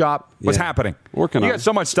coffee shop. What's happening? Working on it. You got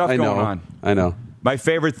so much stuff going on. I know. My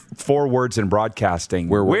favorite 4 words in broadcasting.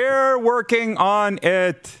 We're working on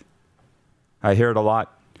it. I hear it a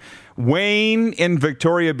lot. Wayne in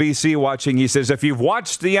Victoria, BC watching. He says, if you've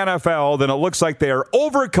watched the NFL, then it looks like they are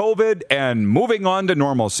over COVID and moving on to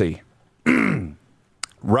normalcy.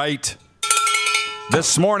 Right.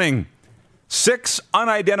 This morning, 6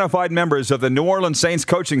 unidentified members of the New Orleans Saints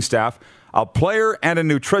coaching staff, a player and a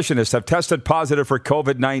nutritionist, have tested positive for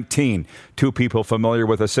COVID-19. 2 people familiar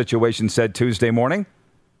with the situation said Tuesday morning.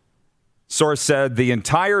 Source said the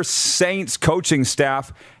entire Saints coaching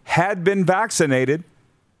staff had been vaccinated.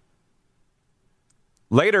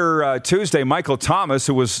 Later Tuesday, Michael Thomas,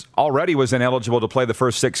 who was ineligible to play the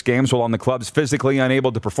first 6 games while on the club's physically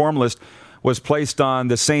unable to perform list, was placed on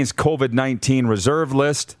the Saints COVID-19 reserve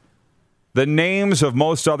list. The names of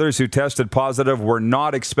most others who tested positive were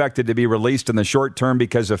not expected to be released in the short term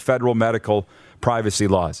because of federal medical privacy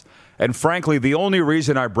laws. And frankly, the only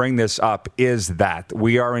reason I bring this up is that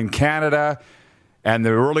we are in Canada, and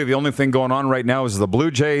the only thing going on right now is the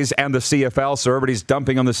Blue Jays and the CFL, so everybody's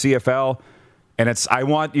dumping on the CFL. And I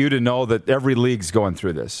want you to know that every league's going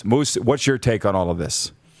through this. Moose, what's your take on all of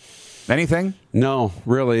this? Anything? No,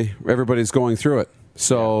 really. Everybody's going through it.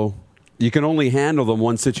 So... You can only handle them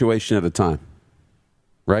one situation at a time,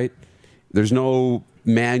 right? There's no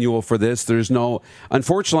manual for this.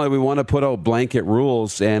 Unfortunately, we want to put out blanket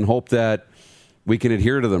rules and hope that we can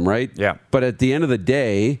adhere to them, right? Yeah. But at the end of the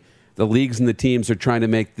day, the leagues and the teams are trying to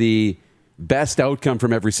make the best outcome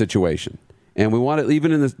from every situation. And we want to,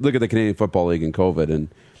 even in look at the Canadian Football League and COVID and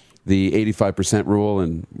the 85% rule,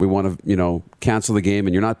 and we want to, cancel the game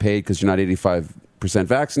and you're not paid because you're not 85%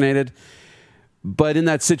 vaccinated. But in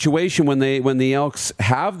that situation, when the Elks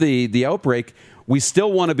have the outbreak, we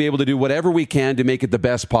still want to be able to do whatever we can to make it the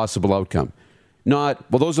best possible outcome.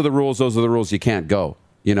 Not, well, those are the rules, you can't go,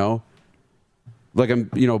 Like I'm,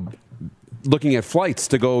 looking at flights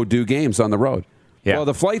to go do games on the road. Yeah. Well,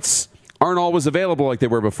 the flights aren't always available like they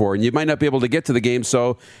were before, and you might not be able to get to the game,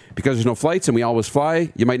 so because there's no flights and we always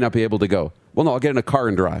fly, you might not be able to go. Well, no, I'll get in a car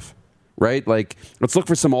and drive, right? Like, let's look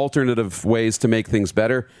for some alternative ways to make things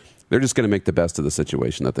better. They're just going to make the best of the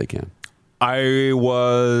situation that they can. I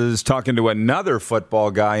was talking to another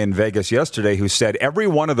football guy in Vegas yesterday who said every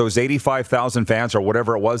one of those 85,000 fans or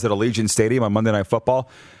whatever it was at Allegiant Stadium on Monday Night Football,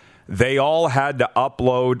 they all had to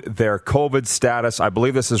upload their COVID status. I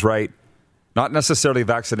believe this is right. Not necessarily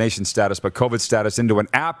vaccination status, but COVID status into an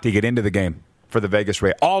app to get into the game for the Vegas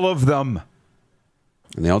Raiders. All of them.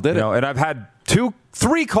 And they all did it. And I've had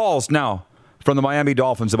 3 calls now from the Miami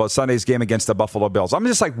Dolphins about Sunday's game against the Buffalo Bills. I'm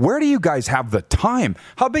just like, where do you guys have the time?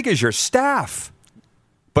 How big is your staff?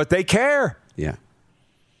 But they care. Yeah.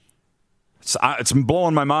 It's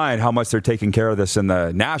blowing my mind how much they're taking care of this in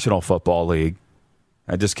the National Football League.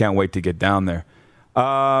 I just can't wait to get down there.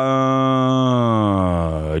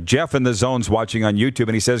 Jeff in the Zone's watching on YouTube,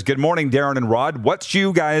 and he says, good morning, Darren and Rod. What's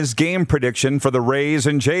you guys' game prediction for the Rays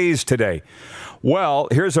and Jays today? Well,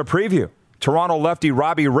 here's a preview. Toronto lefty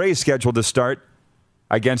Robbie Ray scheduled to start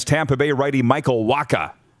against Tampa Bay righty Michael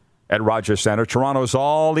Wacha at Rogers Centre. Toronto's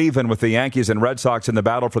all even with the Yankees and Red Sox in the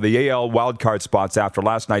battle for the AL wildcard spots after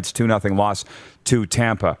last night's 2-0 loss to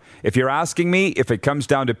Tampa. If you're asking me if it comes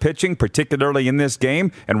down to pitching, particularly in this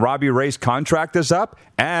game, and Robbie Ray's contract is up,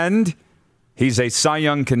 and he's a Cy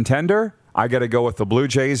Young contender, I got to go with the Blue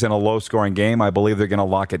Jays in a low-scoring game. I believe they're going to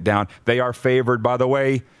lock it down. They are favored, by the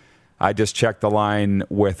way. I just checked the line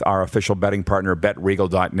with our official betting partner,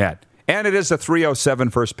 BetRegal.net. And it is a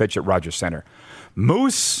 3:07 first pitch at Rogers Centre.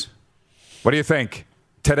 Moose, what do you think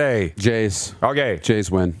today? Jays. Okay. Jays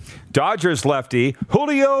win. Dodgers lefty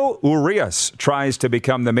Julio Urias tries to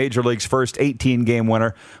become the Major League's first 18-game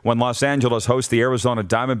winner when Los Angeles hosts the Arizona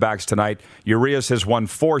Diamondbacks tonight. Urias has won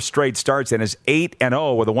 4 straight starts and is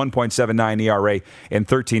 8-0 with a 1.79 ERA in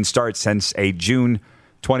 13 starts since a June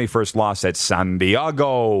 21st loss at San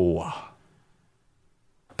Diego.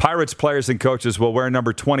 Pirates players and coaches will wear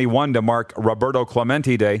number 21 to mark Roberto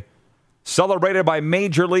Clemente Day, celebrated by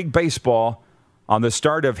Major League Baseball on the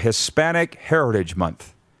start of Hispanic Heritage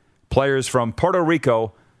Month. Players from Puerto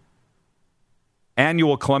Rico,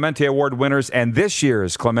 annual Clemente Award winners, and this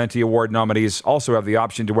year's Clemente Award nominees also have the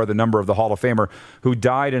option to wear the number of the Hall of Famer who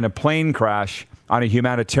died in a plane crash on a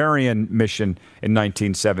humanitarian mission in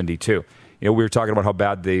 1972. You know, we were talking about how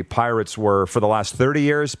bad the Pirates were for the last 30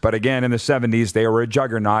 years, but again, in the 70s, they were a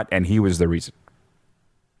juggernaut, and he was the reason.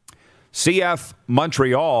 CF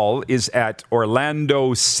Montreal is at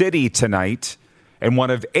Orlando City tonight in one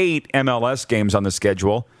of 8 MLS games on the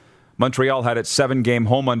schedule. Montreal had its 7-game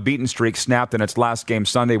home unbeaten streak snapped in its last game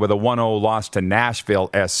Sunday with a 1-0 loss to Nashville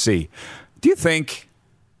SC. Do you think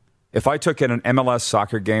if I took in an MLS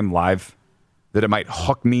soccer game live that it might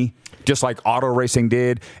hook me just like auto racing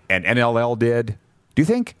did and NLL did? Do you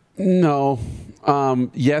think? No.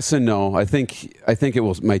 Yes and no. I think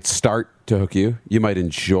it might start to hook you. You might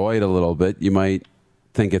enjoy it a little bit. You might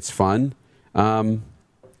think it's fun. Only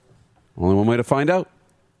one way to find out.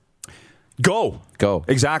 Go.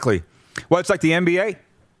 Exactly. Well, it's like the NBA.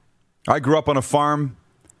 I grew up on a farm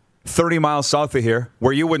 30 miles south of here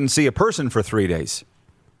where you wouldn't see a person for 3 days.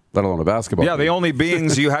 Let alone a basketball game. The only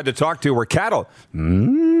beings you had to talk to were cattle.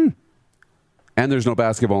 And there's no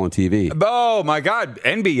basketball on TV. Oh, my God.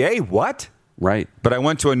 NBA? What? Right. But I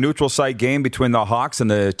went to a neutral site game between the Hawks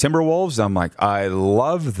and the Timberwolves. I'm like, I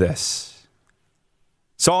love this.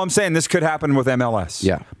 So I'm saying this could happen with MLS.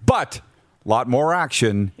 Yeah. But a lot more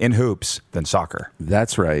action in hoops than soccer.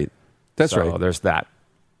 That's right. So there's that.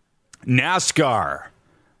 NASCAR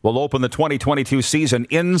will open the 2022 season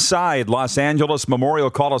inside Los Angeles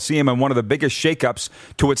Memorial Coliseum in one of the biggest shakeups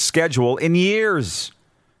to its schedule in years.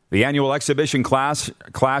 The annual exhibition clash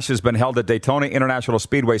has been held at Daytona International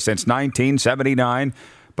Speedway since 1979,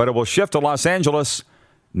 but it will shift to Los Angeles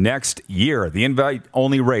next year. The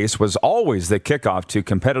invite-only race was always the kickoff to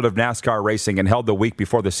competitive NASCAR racing and held the week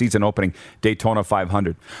before the season opening Daytona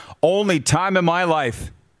 500. Only time in my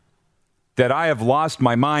life that I have lost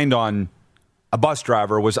my mind on a bus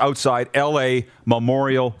driver was outside L.A.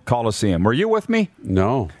 Memorial Coliseum. Were you with me?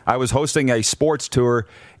 No. I was hosting a sports tour,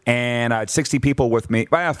 and I had 60 people with me.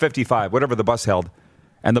 55, whatever the bus held.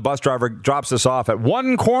 And the bus driver drops us off at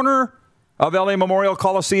one corner of L.A. Memorial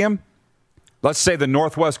Coliseum. Let's say the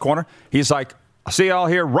northwest corner. He's like, I'll see y'all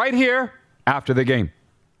here, right here, after the game.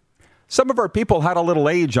 Some of our people had a little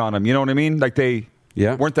age on them, you know what I mean? Like they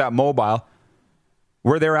weren't that mobile.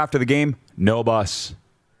 We're there after the game, no bus.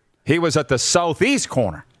 He was at the southeast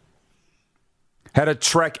corner. Had to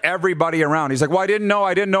trek everybody around. He's like, well, I didn't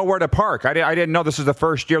know where to park. I didn't know this is the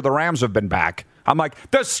first year the Rams have been back. I'm like,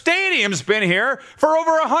 the stadium's been here for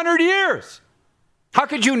over 100 years. How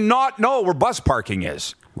could you not know where bus parking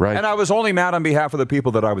is? Right. And I was only mad on behalf of the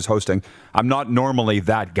people that I was hosting. I'm not normally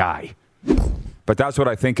that guy. But that's what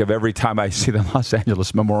I think of every time I see the Los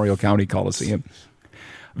Angeles Memorial County Coliseum.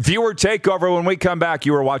 Viewer takeover when we come back.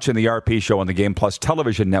 You are watching the RP Show on the Game Plus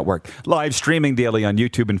television network. Live streaming daily on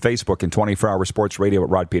YouTube and Facebook and 24-hour sports radio at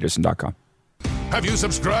rodpeterson.com. Have you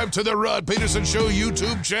subscribed to the Rod Peterson Show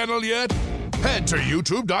YouTube channel yet? Head to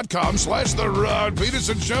youtube.com/The Rod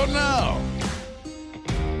Peterson Show now.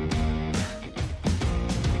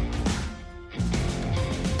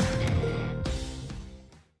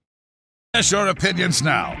 Express your opinions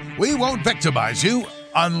now. We won't victimize you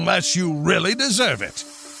unless you really deserve it.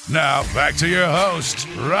 Now, back to your host,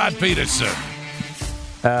 Rod Peterson.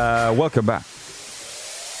 Welcome back.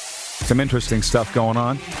 Some interesting stuff going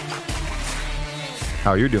on.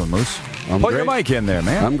 How are you doing, Moose? Put your mic in there,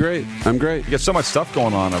 man. I'm great. You got so much stuff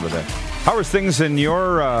going on over there. How are things in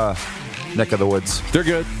your neck of the woods? They're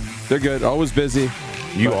good. Always busy.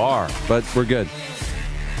 You are. But we're good.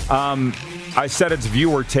 I said it's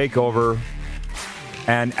viewer takeover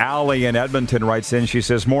And Allie in Edmonton writes in. She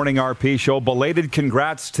says, morning RP show. Belated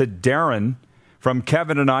congrats to Darren from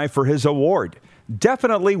Kevin and I for his award.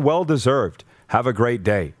 Definitely well-deserved. Have a great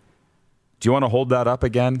day. Do you want to hold that up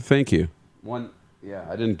again? Thank you. Yeah,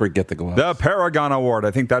 I didn't get the gloves. The Paragon Award.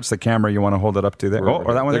 I think that's the camera you want to hold it up to there.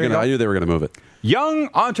 Or that one there. I knew they were going to move it. Young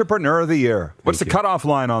Entrepreneur of the Year. What's the cutoff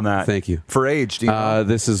line on that? Thank you. For age, do you know?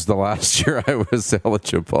 This is the last year I was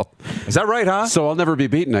eligible. Is that right, huh? So I'll never be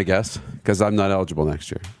beaten, I guess, because I'm not eligible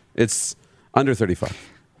next year. It's under 35.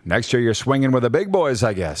 Next year you're swinging with the big boys,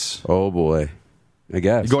 I guess. Oh, boy. I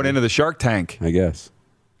guess. You're going into the Shark Tank. I guess.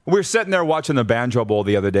 We were sitting there watching the Banjo Bowl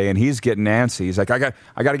the other day, and he's getting antsy. He's like, I got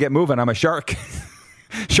to get moving. I'm a shark.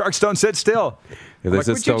 Sharks don't sit still. Yeah, like,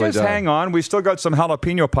 would you just hang on? We still got some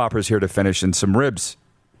jalapeno poppers here to finish and some ribs.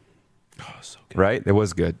 Oh, so good. Right? It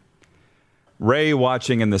was good. Ray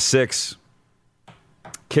watching in the 6,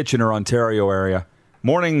 Kitchener, Ontario area.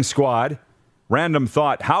 Morning squad. Random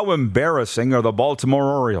thought. How embarrassing are the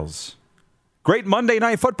Baltimore Orioles? Great Monday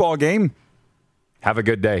night football game. Have a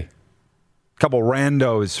good day. Couple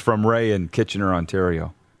randos from Ray in Kitchener,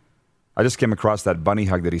 Ontario. I just came across that bunny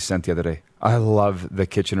hug that he sent the other day. I love the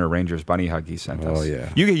Kitchener Rangers bunny hug he sent us. Oh,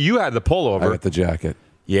 yeah. You had the pullover. I got the jacket.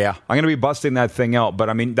 Yeah. I'm going to be busting that thing out. But,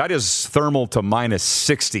 I mean, that is thermal to minus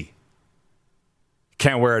 60.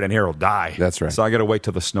 Can't wear it in here, it'll die. That's right. So I got to wait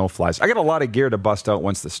till the snow flies. I got a lot of gear to bust out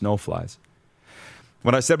once the snow flies.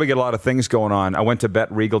 When I said we get a lot of things going on, I went to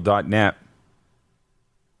betregal.net.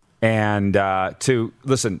 And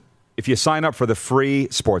listen, if you sign up for the free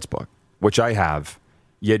sportsbook, which I have,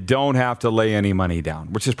 you don't have to lay any money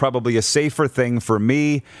down, which is probably a safer thing for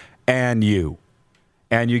me and you.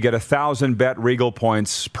 And you get 1,000 Bet Regal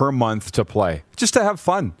points per month to play, just to have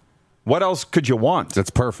fun. What else could you want? That's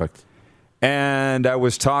perfect. And I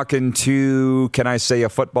was talking to, can I say, a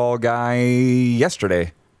football guy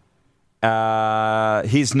yesterday.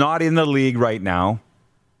 He's not in the league right now,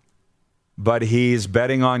 but he's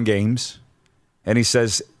betting on games. And he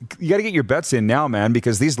says, you got to get your bets in now, man,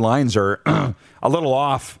 because these lines are a little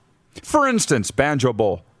off. For instance, Banjo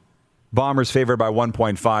Bowl. Bombers favored by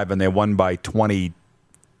 1.5, and they won by 20.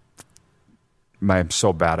 I'm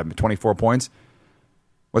so bad at 24 points.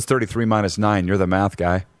 What's 33 minus 9? You're the math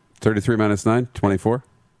guy. 33 minus 9? 24?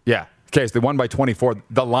 Yeah. Okay, so they won by 24.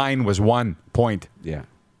 The line was 1 point. Yeah.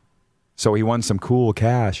 So he won some cool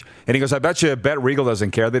cash. And he goes, I bet you Bet Regal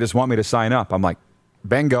doesn't care. They just want me to sign up. I'm like,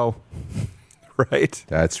 bingo. Right?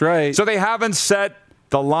 That's right. So they haven't set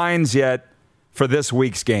the lines yet for this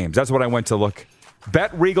week's games. That's what I went to look.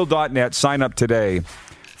 BetRegal.net. Sign up today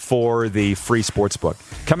for the free sportsbook.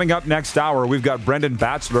 Coming up next hour, we've got Brendan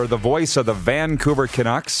Batchelor, the voice of the Vancouver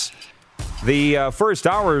Canucks. The first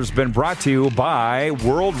hour has been brought to you by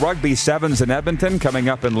World Rugby Sevens in Edmonton, coming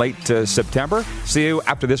up in late September. See you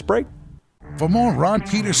after this break. For more Rod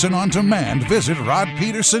Peterson on demand, visit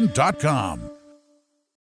rodpeterson.com.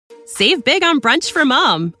 Save big on brunch for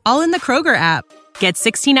mom, all in the Kroger app. Get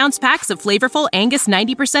 16-ounce packs of flavorful Angus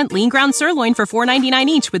 90% lean ground sirloin for $4.99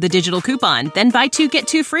 each with a digital coupon. Then buy 2, get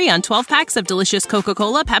 2 free on 12 packs of delicious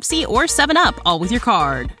Coca-Cola, Pepsi, or 7-Up, all with your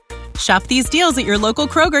card. Shop these deals at your local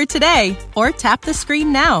Kroger today, or tap the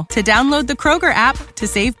screen now to download the Kroger app to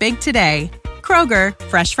save big today. Kroger,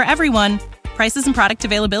 fresh for everyone. Prices and product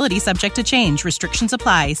availability subject to change. Restrictions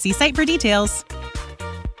apply. See site for details.